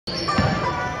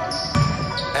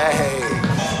Hey,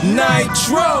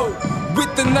 Nitro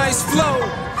with the nice flow.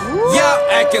 Y'all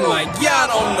acting like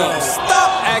y'all don't know.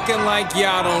 Stop acting like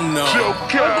y'all don't know.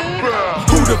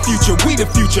 Who the future? We the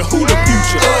future. Who the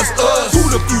future? Us. Who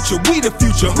the future? We the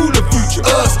future. Who the future?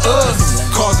 Us.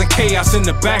 Causing chaos in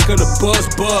the back of the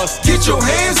bus. Get your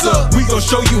hands up. We gon'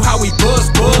 show you how we buzz.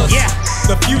 Yeah.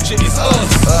 The future is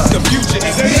us. The future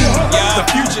is me. The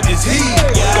future is he.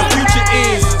 The future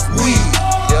is we.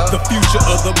 The future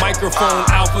of the microphone,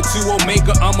 Alpha to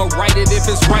Omega, I'ma write it if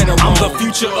it's right or wrong. I'm the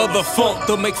future of the funk,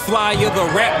 the McFly of the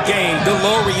rap game,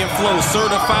 DeLorean flow,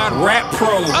 certified rap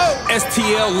pro,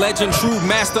 STL legend, true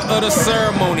master of the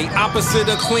ceremony,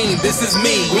 opposite of clean, this is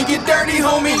me. We get dirty,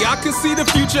 homie, I can see the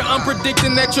future, I'm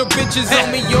predicting that your bitches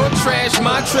on me, your trash,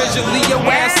 my treasure, leave your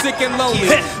ass sick and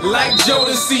lonely, like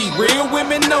Jodeci, real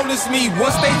women notice me,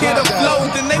 once they hear the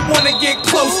flow, then they wanna get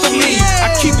close to me.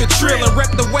 I keep it trill and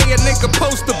rep the way a nigga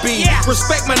supposed to be.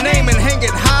 Respect my name and hang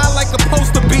it high like a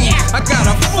poster be. I got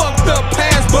a fucked up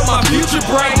past, but my future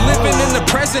bright. Living in the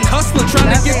present, hustling, trying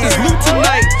to get this loot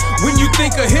tonight. When you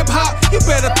think of hip hop, you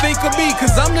better think of me,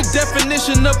 cause I'm the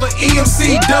definition of an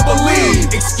EMC double E.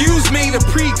 Excuse me, the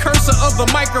precursor of the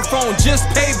microphone. Just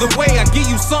pave the way, I give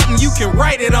you something you can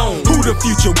write it on. Who the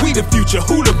future? We the future.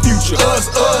 Who the future? Us.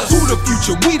 Who the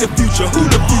future? We the future. Who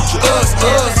the future? Us.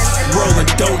 Rolling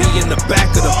Doty in the back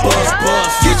of the bus.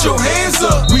 Get your hands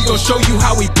up. We gon' show you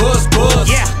how we buzz.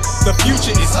 Yeah. The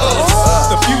future is us.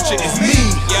 The future is me.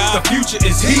 The future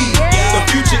is he. The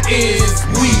future is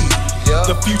we.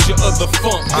 The future of the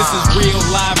funk. This is real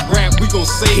live rap. We gon'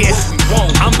 say what we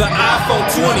want. I'm the iPhone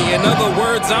 20. In other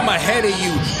words, I'm ahead of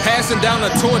you. Passing down the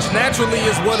torch naturally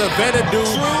is what a veteran do.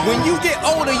 When you get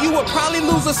older, you will probably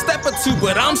lose a step or two,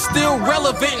 but I'm still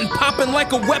relevant and popping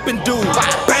like a weapon do.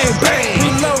 Bang bang,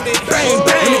 reloaded. Bang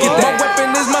bang. My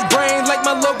weapon is my brain, like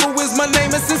my logo is my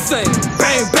name. It's insane.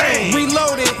 Bang bang,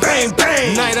 reloaded. Bang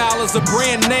bang. $9 a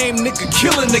brand name, nigga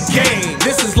killing the game.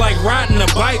 This is like riding a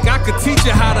bike. I could teach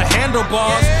you how to handle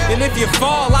bars, and if you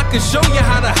fall, I can show you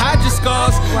how to hide your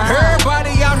scars.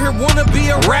 Everybody out here wanna be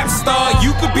a rap star.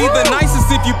 You could be the nicest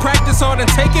if you practice hard and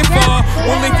take it far.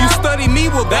 Well, if you study me,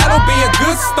 well, that'll be a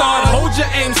good start. Hold your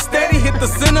aim steady, hit the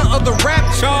center of the rap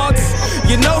charts.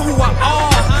 You know who I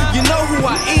are, you know who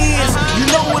I is, you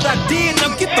know what I did.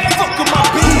 Now get the fuck in my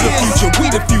biz. Who the future? We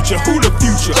the future. Who the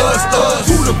future? Us.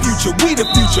 Who the future? We the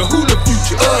future. Who the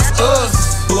future?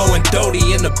 Us. Blowing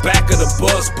Doty in the back of the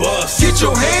bus. Get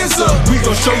your hands up. We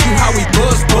gon' show you how we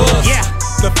buzz. Yeah.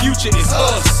 The future is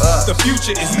us. The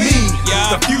future is me.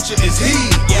 The future is he.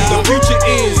 The future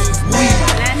is we.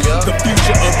 The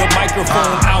future of the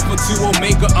microphone, Alpha to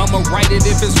Omega. I'ma write it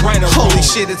if it's right or wrong. Holy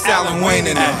shit, it's Alan Wayne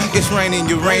in there. It's raining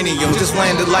uranium. Just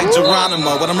landed like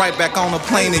Geronimo, but I'm right back on the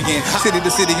plane again. City to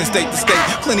city and state to state.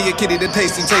 Plenty of kitty to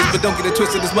taste and taste, but don't get it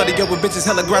twisted. This muddy over bitches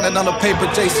hella grinding on a paper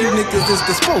chase. You niggas is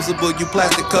disposable. You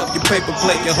plastic cup, your paper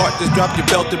plate. Your heart just dropped, your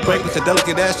belt to break. With a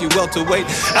delicate ass, you welterweight.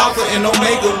 Alpha and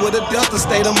Omega with a delta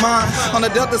state of mind. On a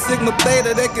delta sigma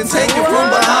theta that can take you from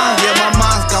behind. Yeah, my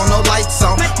mind's gone, no lights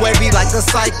on. Wavy like a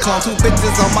cyclone. Two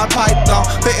bitches on my python,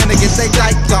 fitting to get they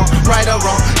dike on. Right or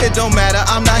wrong, it don't matter,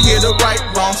 I'm not here to right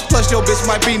wrongs. Plus your bitch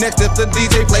might be next if the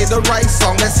DJ play the right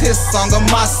song. That's his song or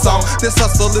my song. This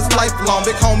hustle is lifelong.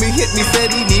 Big homie hit me,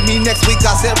 said he need me next week.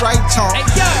 I said right on.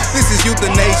 This is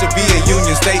euthanasia via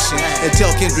Union Station. And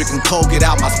tell Kendrick and Cole get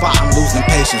out my spot, I'm losing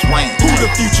patience. Wayne. Who the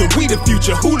future? We the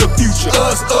future. Who the future?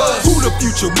 Us. Who the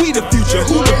future? We the future.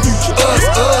 Who the future?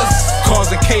 Us.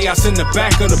 Causing chaos in the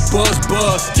back of the bus.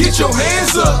 Get your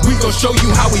hands up. We gon' show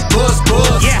you how we buzz.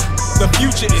 Yeah. The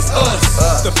future is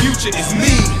us. The future is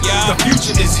me. The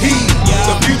future is he.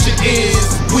 The future is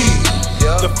we.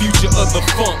 The future of the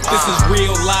funk. This is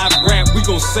real live rap. We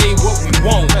gon' say what we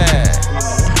want. man.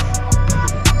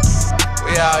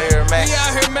 We out here,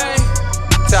 man.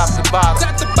 Top to bottom.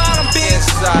 Bitch.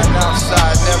 Inside and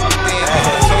outside and everything.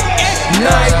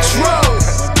 Nitro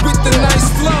with the nice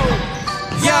flow.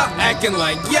 Y'all acting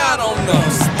like y'all don't know.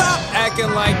 Stop acting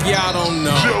like y'all don't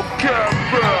know.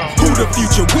 Who the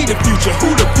future? We the future. Who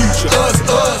the future? Us.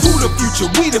 Who the future?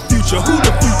 We the future. Who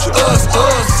the future? Us.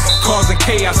 Causing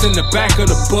chaos in the back of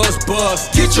the bus.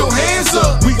 Get your hands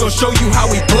up. We gon' show you how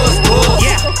we buzz.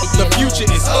 Yeah. The future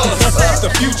is us. The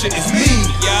future is me.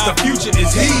 The future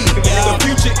is he. The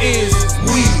future is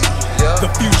we.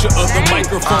 The future of the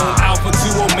microphone, Alpha to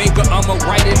Omega. I'ma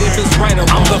write it if it's right or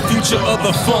wrong. I'm the future. future of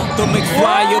the funk, the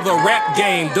McFly of the rap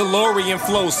game. DeLorean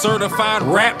flow, certified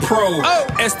rap pro.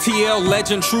 STL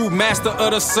legend, true master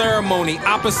of the ceremony.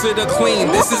 Opposite of clean,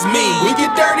 this is me. We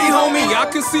get dirty, homie. I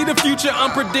can see the future. I'm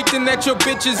predicting that your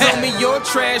bitches on me. Your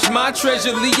trash, my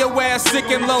treasure. Leave your ass sick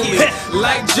and lonely.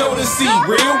 Like Jodeci,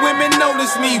 real women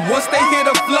notice me. Once they hit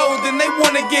a flow, then they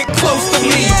wanna get close to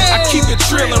me. I keep it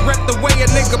trill and rep the way a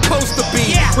nigga supposed to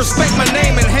be. Respect my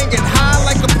name and hang it high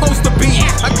like a poster be.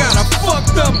 I got a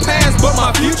fucked up past, but my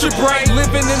future bright.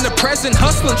 Living in the present,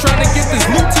 hustling, trying to get this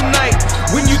loot tonight.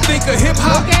 When you think of hip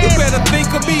hop, you better think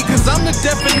of me, cause I'm the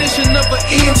definition of an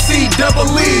EMC double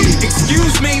E.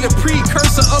 Excuse me, the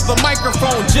precursor of the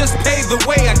microphone. Just pave the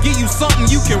way, I give you something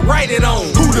you can write it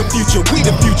on. Who the future? We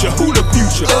the future. Who the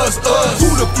future? Us, us. Who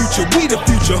the future? We the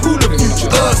future. Who the future?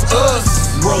 Us, us.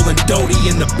 Rolling Doty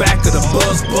in the back of the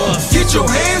bus bus. Get your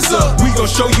hands up, we gon'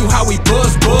 show you how we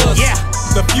buzz buzz. Yeah.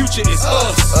 The future is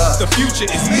us, the future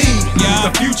is me,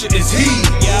 the future is he,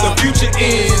 the future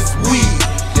is we.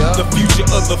 The future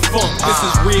of the funk, this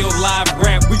is real live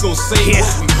rap, we gon' say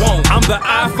what we want. I'm the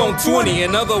iPhone 20,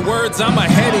 in other words, I'm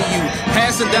ahead of you.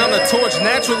 Passing down the torch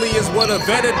naturally is what a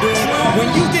vetter do.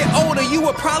 When you get older, you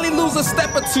will probably lose a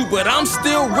step or two, but I'm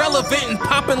still relevant and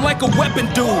popping like a weapon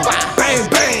do. Bang,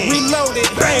 bang, reloaded,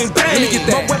 bang, bang. Let me get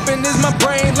that. My weapon is my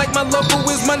brain, like my logo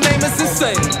is my name, it's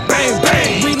insane. Bang,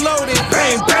 bang, reloaded,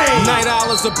 bang, bang. $9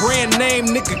 a brand name,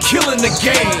 nigga killing the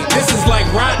game. This is like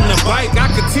riding a bike, I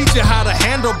could teach you how to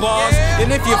handle bars.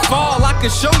 And if you fall, I can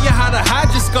show you how to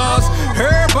hide your scars.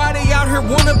 Everybody out here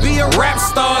wanna be a rap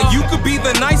star. You could be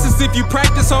the nicest if you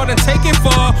practice hard and take it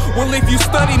far. Well, if you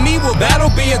study me, well,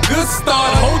 that'll be a good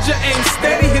start. Hold your aim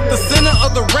steady, hit the center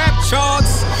of the rap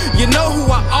charts. You know who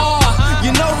I are,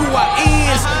 you know who I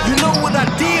is, you know what I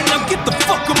did, now get the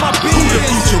fuck on my biz. Who the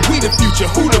future? We the future.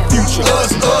 Who the future?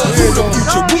 Us, us. Who the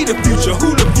future? We the future.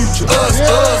 Who the future? Us,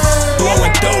 us.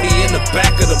 Blowing Doty in the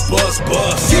back of the bus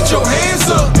bus. Get your hands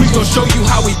up, we gon' show you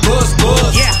how we buzz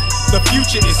buzz. Yeah. The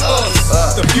future is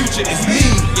us, the future is me,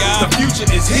 the future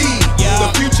is he,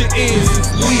 the future is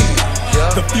we.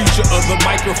 The future of the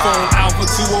microphone, Alpha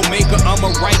to Omega,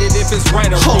 I'ma write it if it's right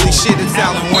or wrong. Holy shit, it's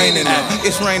Alan Wayne in it.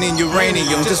 It's raining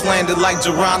uranium, just landed like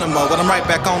Geronimo, but I'm right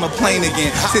back on the plane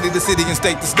again. City to city and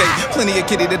state to state, plenty of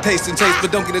kitty to taste and chase,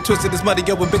 but don't get it twisted, it's muddy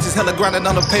over bitches hella grinding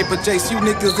on the paper chase. You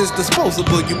niggas is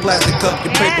disposable, you plastic cup,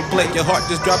 your paper plate, your heart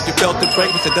just dropped, your belt to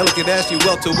break with a delicate ass, you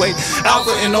welterweight.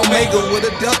 Alpha and Omega with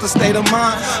a delta state of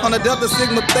mind, on a delta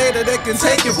sigma theta that can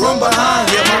take you from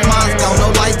behind. Yeah, my mind's got no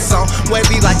lights on,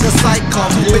 wavy like a cyclone.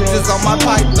 Bitches on my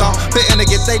python, fitting to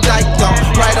get they diked on.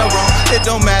 Right or wrong, it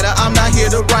don't matter, I'm not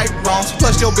here to right wrongs.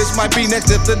 Plus your bitch might be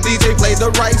next if the DJ play the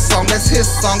right song. That's his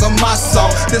song or my song,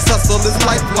 this hustle is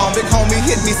lifelong. Big homie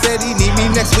hit me, said he need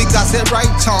me next week, I said right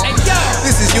on.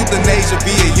 This is euthanasia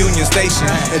via Union Station.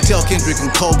 And tell Kendrick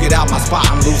and Cole get out my spot,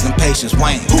 I'm losing patience,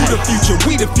 Wayne. Who the future?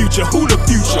 We the future. Who the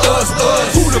future? Us,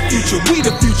 us. Who the future? We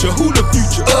the future. Who the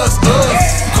future? Us,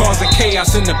 us. Causing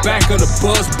chaos in the back of the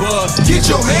bus bus. Get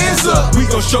your hands up, we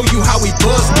gon' show you how we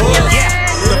buzz buzz.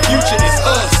 The future is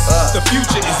us, the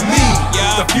future is me,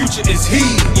 the future is he,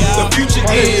 the future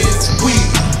is we.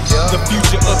 The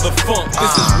future of the funk,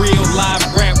 this is real live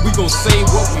rap, we gon' say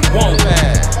what we want.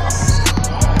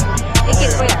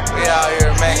 We out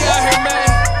here, man. We out here, man.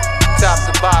 Top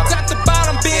to bottom. Top to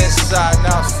bottom, bitch. Inside and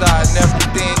outside and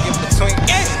everything in between.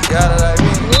 You know what I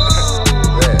mean?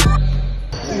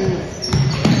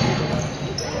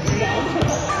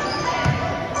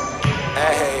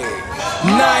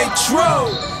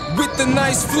 Nitro with the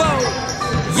nice flow.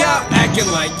 Y'all acting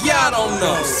like y'all don't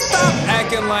know. Stop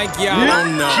acting like y'all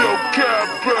don't know.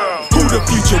 Who the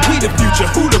future? We the future.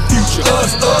 Who the future?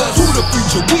 Us, us. Who the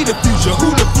future? We the future.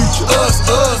 Who the future? Us,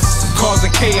 us.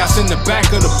 Causing chaos in the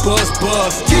back of the bus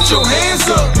bus. Get your hands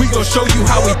up, we gon' show you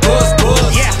how we buzz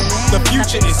buzz. The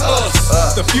future is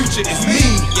us, the future is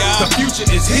me, the future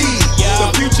is he,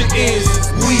 the future is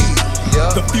we.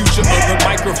 The future of the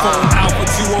microphone, Alpha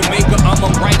to Omega,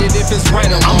 I'ma write it if it's right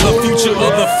or wrong. I'm the future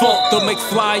of the funk, the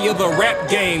McFly of the rap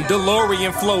game.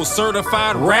 DeLorean flow,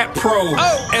 certified rap pro.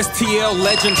 STL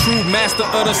legend, true master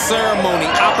of the ceremony.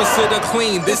 Opposite of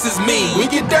clean, this is me.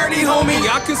 We get dirty, homie.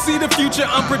 I can see the future,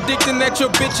 I'm predicting that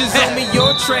your bitches on me.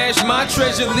 Your trash, my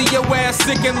treasure, leave your ass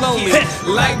sick and lonely.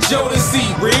 Like Jodeci,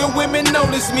 real women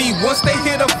notice me. Once they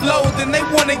hit a flow, then they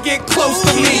wanna get close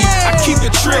to me. I keep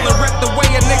it trill and rep the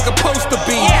way a nigga post supposed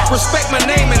to be. Respect my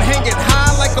name and hang it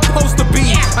high like supposed to be.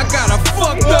 I got a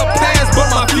fucked up past, but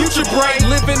my future bright.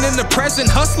 Living in the present,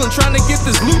 hustling, trying to get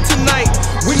this loot tonight.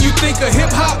 When you think of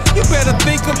hip-hop, you better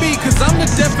think of me, cause I'm the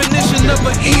definition of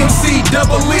an EMC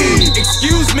double E.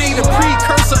 Excuse me, the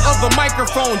precursor of the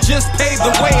microphone. Just pave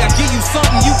the way, I give you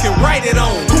something you can write it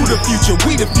on. Who the future?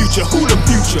 We the future. Who the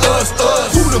future? Us,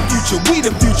 us. Who the future? We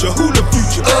the future. Who the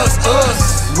future? Us,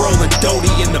 us. Rolling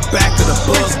Doty in the back of the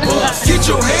bus, bus. Get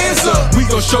your hands up, we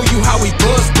gon' show you how we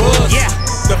buzz, buzz.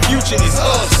 The future is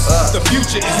us, the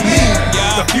future is me,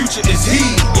 the future is he,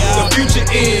 the future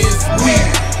is we.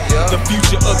 The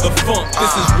future of the funk,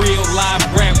 this is real live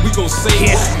rap, we gon' say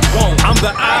what we want. I'm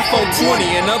the iPhone 20,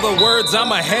 in other words,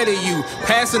 I'm ahead of you.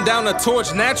 Passing down the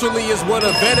torch naturally is what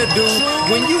a better do.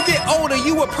 When you get older,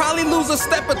 you will probably lose a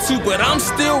step or two, but I'm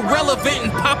still relevant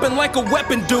and popping like a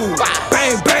weapon dude.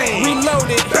 Bang, bang,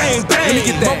 reloaded, bang, bang. Let me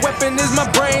get that. My weapon is my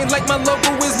brain, like my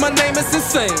logo is my name, it's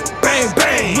insane. Bang,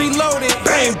 bang, reloaded,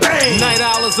 bang, bang. Night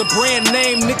Owl's a brand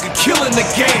name, nigga killing the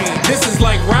game. This is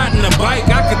like riding a bike,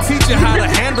 I can teach you how to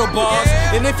handle bars.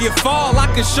 And if you fall, I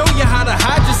can show you how to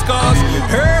hide your scars.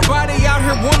 Everybody out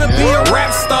here wanna be a rap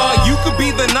star. You could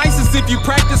be the nicest if you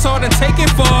practice hard and take it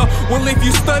far. Well, if you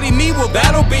study me, well,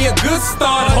 that'll be a good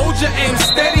start. Hold your aim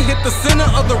steady, hit the center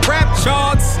of the rap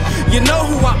charts. You know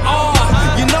who I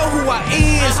are, you know who I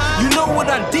is, you know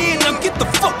what I did. Now get the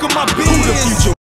fuck on my biz.